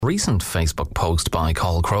Recent Facebook post by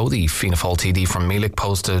Crowe, the Fianna Fáil TD from Meelick,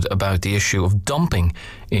 posted about the issue of dumping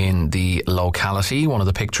in the locality. One of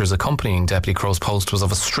the pictures accompanying Deputy Crowe's post was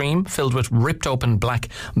of a stream filled with ripped open black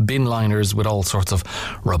bin liners with all sorts of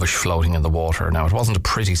rubbish floating in the water. Now, it wasn't a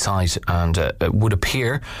pretty sight, and it would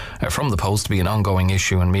appear from the post to be an ongoing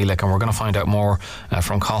issue in Meelick, and we're going to find out more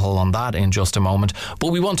from Cathal on that in just a moment.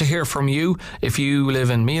 But we want to hear from you. If you live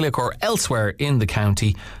in Meelick or elsewhere in the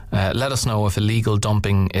county, let us know if illegal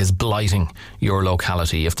dumping is blighting your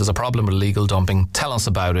locality. If there's a problem with illegal dumping, tell us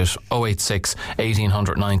about it. 086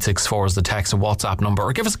 1800 964 is the text and WhatsApp number,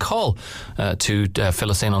 or give us a call to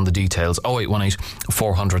fill us in on the details. 0818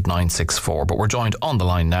 400 964. But we're joined on the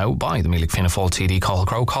line now by the Meelick Fianna Fáil TD, Cathal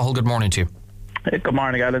Crowe. Cathal, good morning to you. Good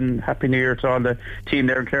morning, Alan. Happy New Year to all the team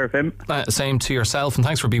there in Clare FM. Same to yourself, and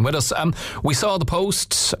thanks for being with us. We saw the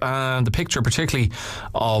post, and the picture particularly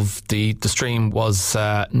of the stream was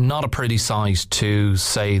not a pretty sight, to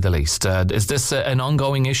say the least. Is this an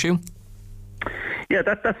ongoing issue? Yeah,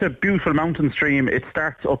 that's a beautiful mountain stream. It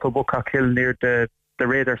starts up at Woodcock Hill near the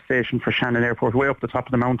radar station for Shannon Airport, way up the top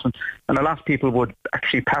of the mountain. And a lot of people would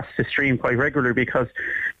actually pass the stream quite regularly, because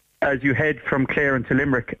as you head from Clare into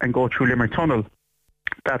Limerick and go through Limerick Tunnel,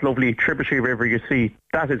 that lovely tributary river you see,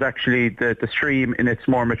 that is actually the stream in its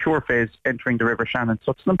more mature phase entering the River Shannon.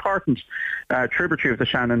 So it's an important tributary of the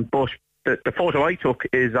Shannon, but the photo I took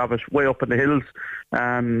is of it way up in the hills,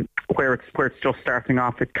 where it's just starting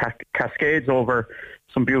off. It cascades over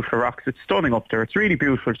some beautiful rocks. It's stunning up there. It's really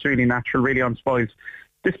beautiful. It's really natural, really unspoiled.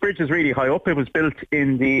 This bridge is really high up. It was built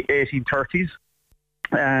in the 1830s.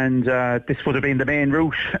 And this would have been the main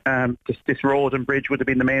route. This road and bridge would have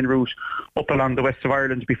been the main route up along the west of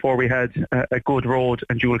Ireland before we had a good road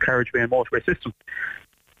and dual carriageway and motorway system.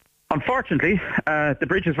 Unfortunately, the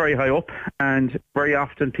bridge is very high up, and very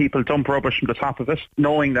often people dump rubbish from the top of it,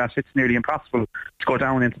 knowing that it's nearly impossible to go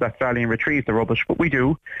down into that valley and retrieve the rubbish. But we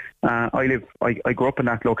do. I grew up in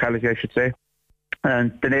that locality, I should say.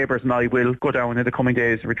 And the neighbours and I will go down in the coming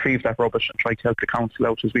days and retrieve that rubbish and try to help the council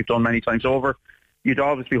out, as we've done many times over. You'd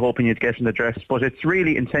always be hoping you'd get an address, but it's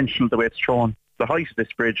really intentional the way it's thrown. The height of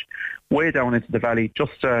this bridge, way down into the valley.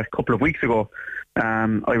 Just a couple of weeks ago,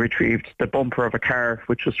 I retrieved the bumper of a car,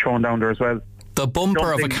 which was thrown down there as well. The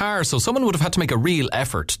bumper of a car, so someone would have had to make a real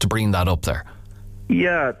effort to bring that up there.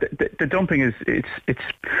 Yeah, the dumping is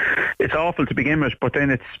it's awful to begin with, but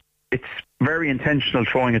then it's very intentional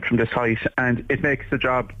throwing it from this height, and it makes the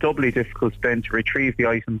job doubly difficult then to retrieve the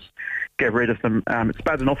items, get rid of them. It's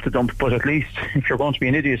bad enough to dump, but at least if you're going to be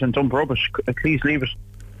an idiot and dump rubbish, at least leave it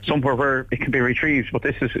somewhere where it can be retrieved. But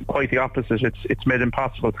this is quite the opposite. It's made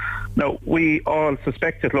impossible. Now, we all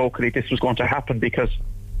suspected locally this was going to happen, because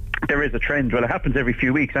there is a trend. Well, it happens every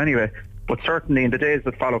few weeks anyway, but certainly in the days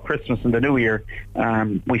that follow Christmas and the New Year,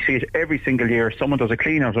 we see it every single year. Someone does a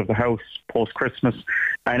clean out of the house post-Christmas,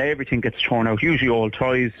 and everything gets thrown out, usually old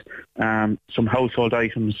toys, some household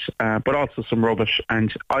items, but also some rubbish.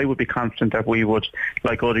 And I would be confident that we would,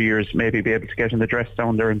 like other years, maybe be able to get an address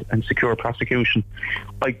down there and secure prosecution.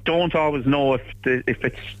 I don't always know if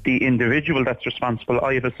it's the individual that's responsible.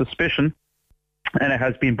 I have a suspicion, and it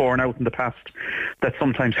has been borne out in the past, that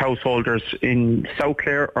sometimes householders in South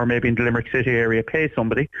Clare or maybe in the Limerick City area pay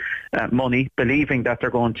somebody money, believing that they're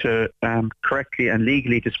going to correctly and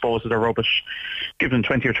legally dispose of their rubbish, give them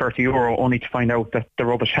 20 or 30 euro, only to find out that the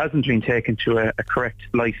rubbish hasn't been taken to a correct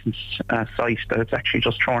licensed site, that it's actually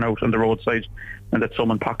just thrown out on the roadside, and that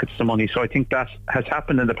someone pockets the money. So I think that has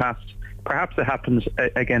happened in the past. Perhaps it happens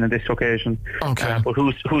again on this occasion. Okay. But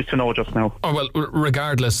who's to know just now? Oh, well,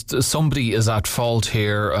 regardless, somebody is at fault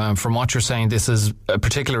here. From what you're saying, this is a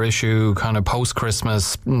particular issue, kind of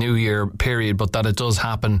post-Christmas, New Year period, but that it does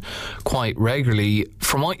happen quite regularly.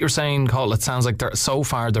 From what you're saying, Cathal, it sounds like so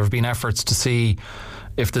far there have been efforts to see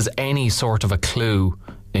if there's any sort of a clue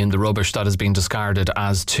in the rubbish that has been discarded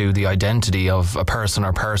as to the identity of a person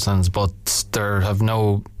or persons, but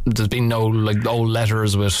there's been no old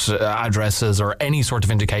letters with addresses or any sort of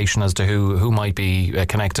indication as to who might be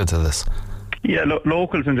connected to this. Yeah,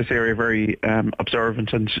 locals in this area are very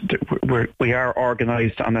observant, and we are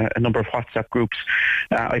organised on a number of WhatsApp groups.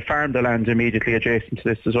 I farm the land immediately adjacent to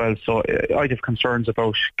this as well, so I'd have concerns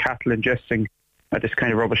about cattle ingesting this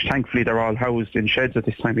kind of rubbish. Thankfully, they're all housed in sheds at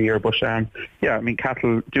this time of year. But yeah, I mean,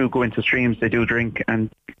 cattle do go into streams, they do drink, and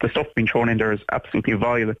the stuff being thrown in there is absolutely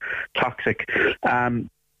vile, toxic.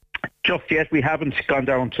 Just yet, we haven't gone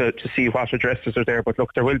down to see what addresses are there, but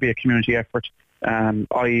look, there will be a community effort. I'm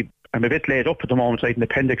a bit laid up at the moment. I had an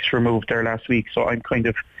appendix removed there last week, so I'm kind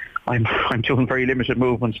of I'm doing very limited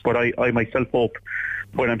movements, but I myself hope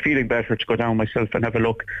when I'm feeling better to go down myself and have a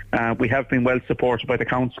look. We have been well supported by the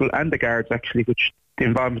council and the guards, actually, which the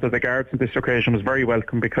involvement of the guards in this occasion was very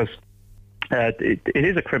welcome, because it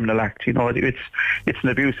is a criminal act. It's an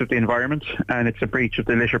abuse of the environment, and it's a breach of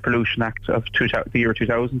the Litter Pollution Act of the year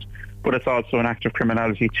 2000. But it's also an act of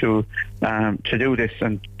criminality to do this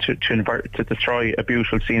and to destroy a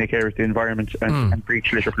beautiful scenic area of the environment and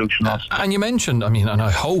breach litter pollution laws. And you mentioned, and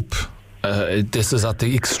I hope this is at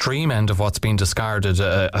the extreme end of what's been discarded,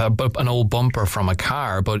 an old bumper from a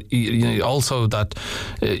car, but also that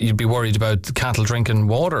you'd be worried about cattle drinking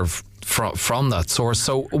water from that source.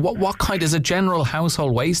 So what kind, is it general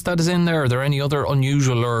household waste that is in there? Are there any other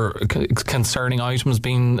unusual or concerning items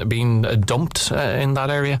being dumped in that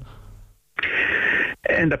area?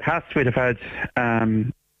 In the past, we'd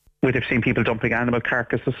have seen people dumping animal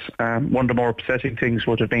carcasses. One of the more upsetting things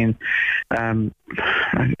would have been,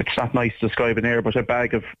 it's not nice to describe in air, but a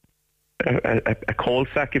bag of a coal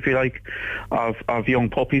sack, if you like, of young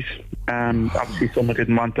puppies. Obviously someone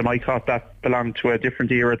didn't want them. I thought that belonged to a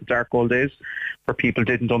different era, the dark old days, where people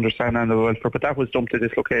didn't understand animal welfare, but that was dumped at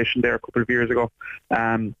this location there a couple of years ago.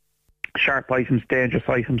 Sharp items, dangerous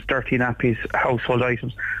items, dirty nappies, household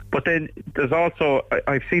items. But then there's also,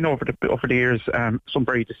 I've seen over the years, some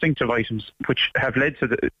very distinctive items which have led to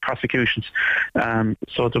the prosecutions.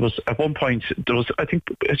 So there was, at one point, I think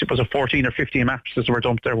it was 14 or 15 mattresses were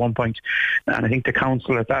dumped there at one point, and I think the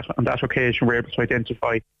council on that occasion were able to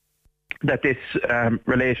identify that this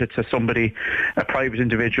related to somebody, a private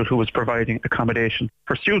individual who was providing accommodation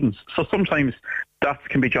for students. So sometimes that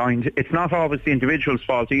can be joined. It's not always the individual's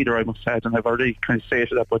fault either, I must add, and I've already kind of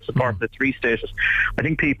stated that, but it's important to restate it. I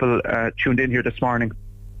think people tuned in here this morning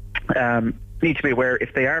need to be aware,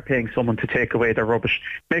 if they are paying someone to take away their rubbish,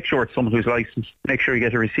 make sure it's someone who's licensed. Make sure you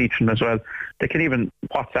get a receipt from them as well. They can even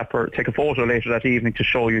WhatsApp or take a photo later that evening to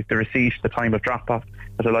show you the receipt, the time of drop-off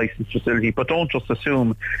at a licensed facility. But don't just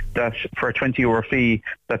assume that for a €20 fee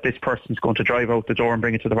that this person's going to drive out the door and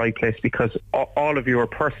bring it to the right place, because all of your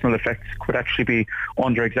personal effects could actually be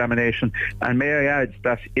under examination. And may I add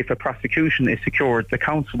that if a prosecution is secured, the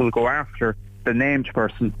council will go after the named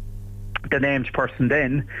person. The named person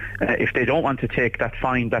then, if they don't want to take that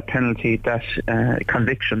fine, that penalty, that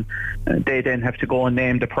conviction, they then have to go and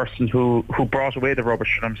name the person who brought away the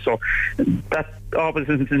rubbish from them. So that always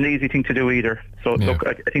isn't an easy thing to do either. So look,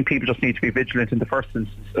 I think people just need to be vigilant in the first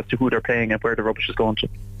instance as to who they're paying and where the rubbish is going to.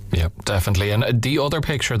 Yeah, definitely. And the other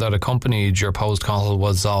picture that accompanied your post, Cathal,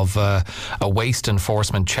 was of a waste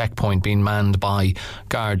enforcement checkpoint being manned by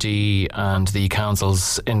Gardaí and the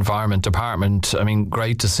council's environment department. I mean,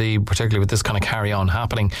 great to see, particularly with this kind of carry-on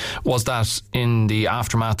happening. Was that in the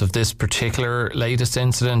aftermath of this particular latest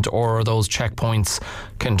incident, or are those checkpoints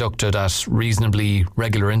conducted at reasonably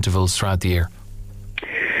regular intervals throughout the year?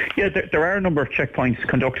 Yeah, there are a number of checkpoints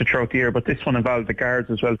conducted throughout the year, but this one involved the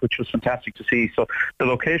guards as well, which was fantastic to see. So the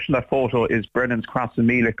location of that photo is Brennan's Cross in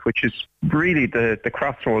Meelick, which is really the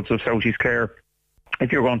crossroads of South East Clare.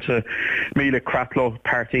 If you're going to Meelick, Cratloe,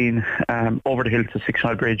 Partine, over the hill to 6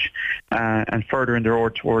 Mile Bridge, and further in the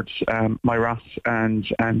road towards Myross and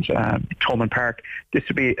Thomond Park, this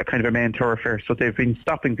would be a kind of a main thoroughfare. So they've been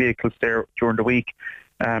stopping vehicles there during the week,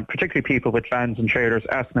 particularly people with vans and trailers,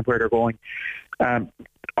 asking them where they're going.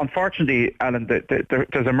 Unfortunately, Alan,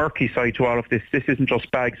 there's a murky side to all of this. This isn't just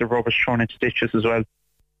bags of rubbish thrown into ditches as well.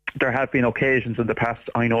 There have been occasions in the past,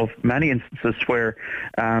 I know of many instances, where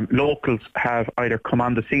locals have either come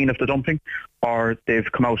on the scene of the dumping, or they've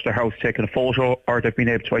come out of their house, taken a photo, or they've been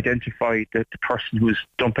able to identify the person who's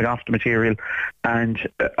dumping off the material. And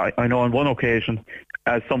I know on one occasion,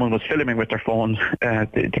 as someone was filming with their phone,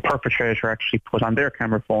 the perpetrator actually put on their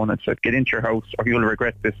camera phone and said, "Get into your house or you'll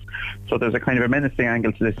regret this." So there's a kind of a menacing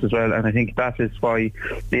angle to this as well, and I think that is why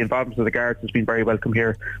the involvement of the guards has been very welcome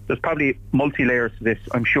here. There's probably multi-layers to this.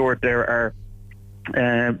 I'm sure there are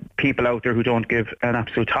people out there who don't give an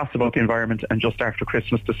absolute toss about the environment and just after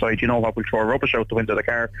Christmas decide, you know what, we'll throw rubbish out the window of the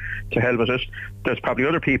car, to hell with it. There's probably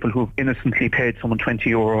other people who've innocently paid someone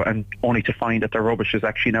 €20 and only to find that their rubbish is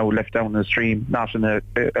actually now left down in the stream, not in a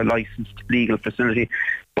licensed legal facility.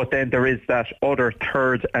 But then there is that other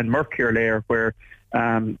third and murkier layer where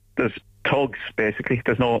there's thugs, basically,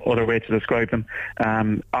 there's no other way to describe them,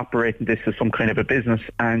 operating this as some kind of a business,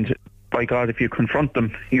 and by God, if you confront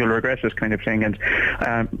them, you'll regret it, kind of thing. And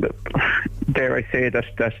dare I say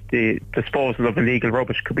that the disposal of illegal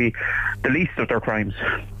rubbish could be the least of their crimes.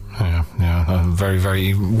 Yeah, a very,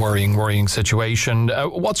 very worrying situation.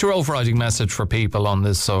 What's your overriding message for people on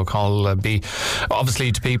this so-called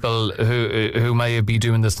obviously to people who may be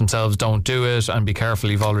doing this themselves, don't do it, and be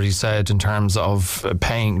careful, you've already said, in terms of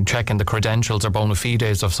checking the credentials or bona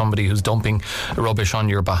fides of somebody who's dumping rubbish on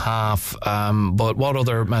your behalf. But what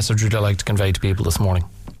other message would you like to convey to people this morning?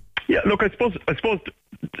 Yeah, look, I suppose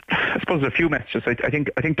a few messages. I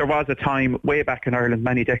think there was a time way back in Ireland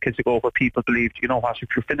many decades ago where people believed, you know what, if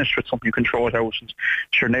you're finished with something you can throw it out and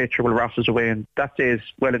sure nature will rot us away, and that day is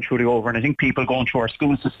well and truly over. And I think people going through our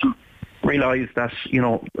school system realise that, you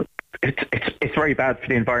know, it's very bad for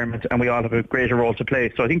the environment and we all have a greater role to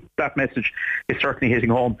play. So I think that message is certainly hitting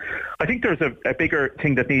home. I think there's a bigger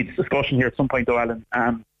thing that needs discussion here at some point though, Alan.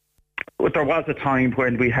 There was a time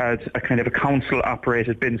when we had a kind of a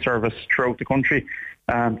council-operated bin service throughout the country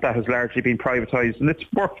that has largely been privatised, and it's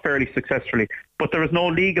worked fairly successfully. But there is no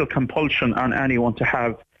legal compulsion on anyone to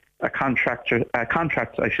have a contract,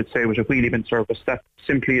 I should say, with a wheelie bin service. That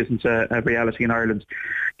simply isn't a reality in Ireland.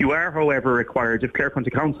 You are, however, required, if Clare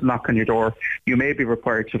County Council knock on your door, you may be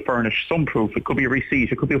required to furnish some proof. It could be a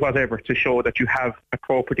receipt, it could be whatever, to show that you have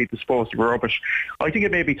appropriately disposed of rubbish. I think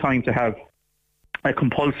it may be time to have a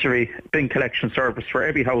compulsory bin collection service for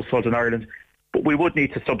every household in Ireland, but we would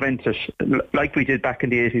need to subvent it like we did back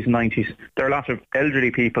in the 80s and 90s. There are a lot of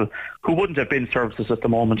elderly people who wouldn't have bin services at the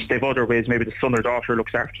moment. They have other ways, maybe the son or daughter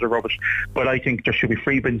looks after the rubbish, but I think there should be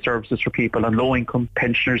free bin services for people and low-income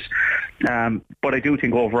pensioners. But I do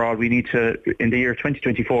think overall we need to, in the year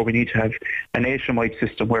 2024, we need to have a nationwide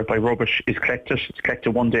system whereby rubbish is collected. It's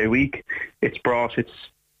collected one day a week. It's brought, it's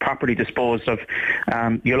properly disposed of.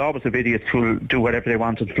 You'll always have idiots who'll do whatever they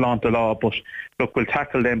want and flaunt the law, but look, we'll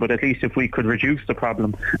tackle them. But at least if we could reduce the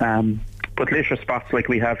problem, but litter spots like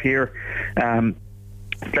we have here,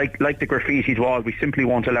 like the graffitied wall, we simply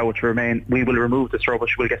won't allow it to remain. We will remove this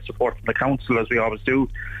rubbish. We'll get support from the council, as we always do,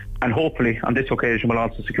 and hopefully on this occasion we'll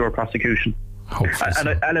also secure prosecution.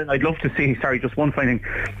 And Alan, I'd love to see, just one final thing,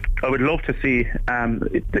 I would love to see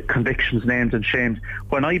the convictions named and shamed.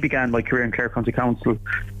 When I began my career in Clare County Council,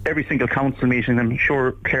 every single council meeting, I'm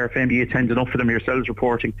sure Clare FM, you attend enough of them yourselves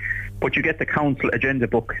reporting, but you get the council agenda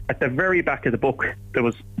book. At the very back of the book there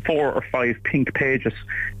was 4 or 5 pink pages,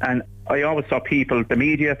 and I always saw people, the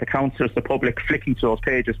media, the councillors, the public, flicking to those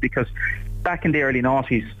pages, because back in the early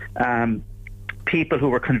noughties, people who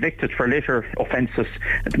were convicted for litter offences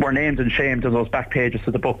were named and shamed on those back pages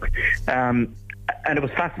of the book. And it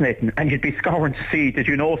was fascinating, and you'd be scouring to see, did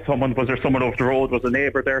you know someone, was there someone over the road, was a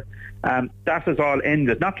neighbour there? That has all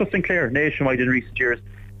ended, not just in Clare, nationwide in recent years,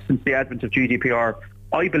 since the advent of GDPR.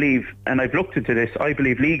 I believe, and I've looked into this, I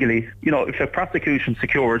believe legally, you know, if a prosecution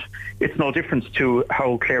secured, it's no difference to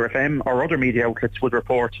how Clare FM or other media outlets would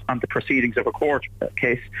report on the proceedings of a court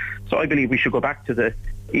case. So I believe we should go back to the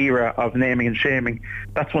era of naming and shaming.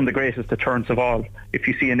 That's one of the greatest deterrents of all. If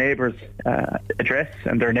you see a neighbour's address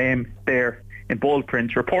and their name there in bold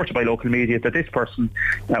print, reported by local media that this person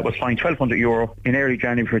was fined €1,200 in early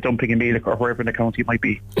January for dumping in Meelick or wherever in the county it might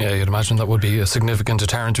be. Yeah, you'd imagine that would be a significant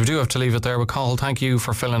deterrent. We do have to leave it there with Cathal. Thank you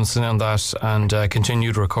for filling us in on that, and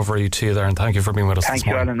continued recovery to you there, and thank you for being with us this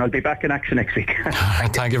morning. Thank you, Alan. I'll be back in action next week.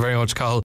 Thank you very much, Cathal.